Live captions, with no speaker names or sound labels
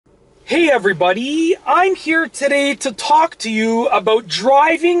Hey everybody, I'm here today to talk to you about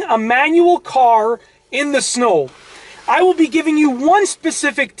driving a manual car in the snow. I will be giving you one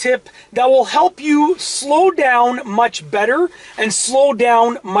specific tip that will help you slow down much better and slow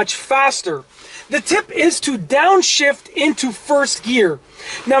down much faster. The tip is to downshift into first gear.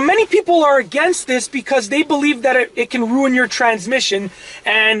 Now, many people are against this because they believe that it can ruin your transmission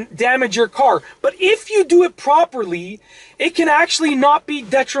and damage your car. But if you do it properly, it can actually not be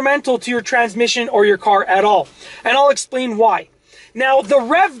detrimental to your transmission or your car at all. And I'll explain why. Now, the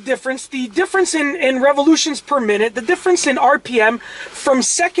rev difference, the difference in revolutions per minute, the difference in RPM from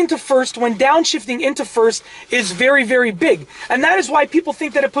second to first when downshifting into first is very, very big. And that is why people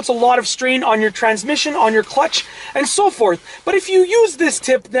think that it puts a lot of strain on your transmission, on your clutch, and so forth. But if you use this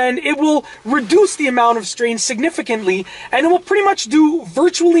tip, then it will reduce the amount of strain significantly, and it will pretty much do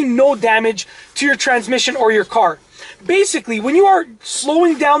virtually no damage to your transmission or your car. Basically, when you are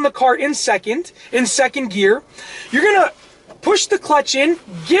slowing down the car in second gear, you're going to push the clutch in,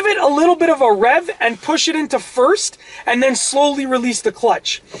 give it a little bit of a rev, and push it into first, and then slowly release the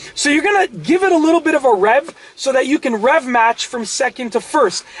clutch. So you're going to give it a little bit of a rev so that you can rev match from second to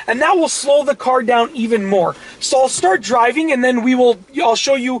first, and that will slow the car down even more. So I'll start driving, and then I'll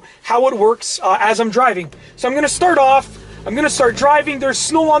show you how it works as I'm driving. So I'm going to start off. I'm going to start driving. There's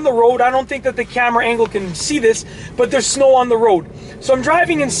snow on the road. I don't think that the camera angle can see this, but there's snow on the road. So I'm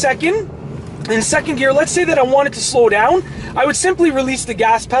driving in second gear. Let's say that I wanted to slow down. I would simply release the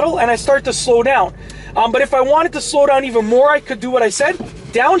gas pedal and I start to slow down. But if I wanted to slow down even more, I could do what I said,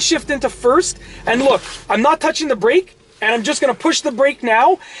 downshift into first. And look, I'm not touching the brake, and I'm just going to push the brake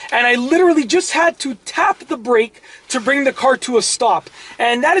now. And I literally just had to tap the brake to bring the car to a stop.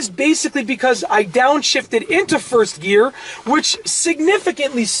 And that is basically because I downshifted into first gear, which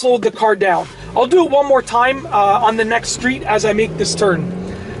significantly slowed the car down. I'll do it one more time on the next street as I make this turn.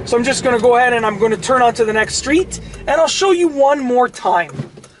 So I'm just going to go ahead and I'm going to turn onto the next street, and I'll show you one more time.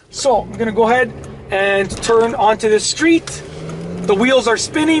 So I'm going to go ahead and turn onto this street. The wheels are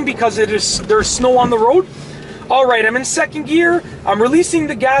spinning because there's snow on the road. All right, I'm in second gear. I'm releasing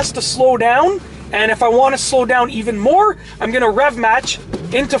the gas to slow down, and if I want to slow down even more, I'm going to rev match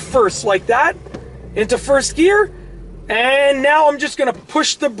into first like that, into first gear. And now I'm just going to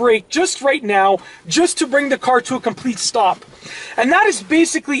push the brake just right now, just to bring the car to a complete stop. And that is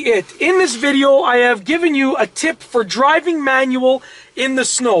basically it. In this video, I have given you a tip for driving manual in the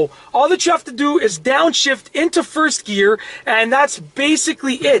snow. All that you have to do is downshift into first gear, and that's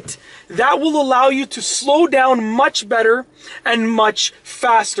basically it. That will allow you to slow down much better and much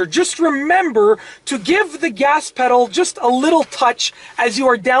faster. Just remember to give the gas pedal just a little touch as you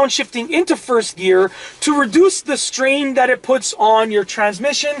are downshifting into first gear to reduce the strain that it puts on your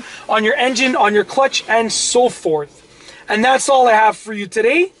transmission, on your engine, on your clutch, and so forth. And that's all I have for you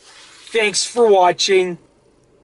today. Thanks for watching.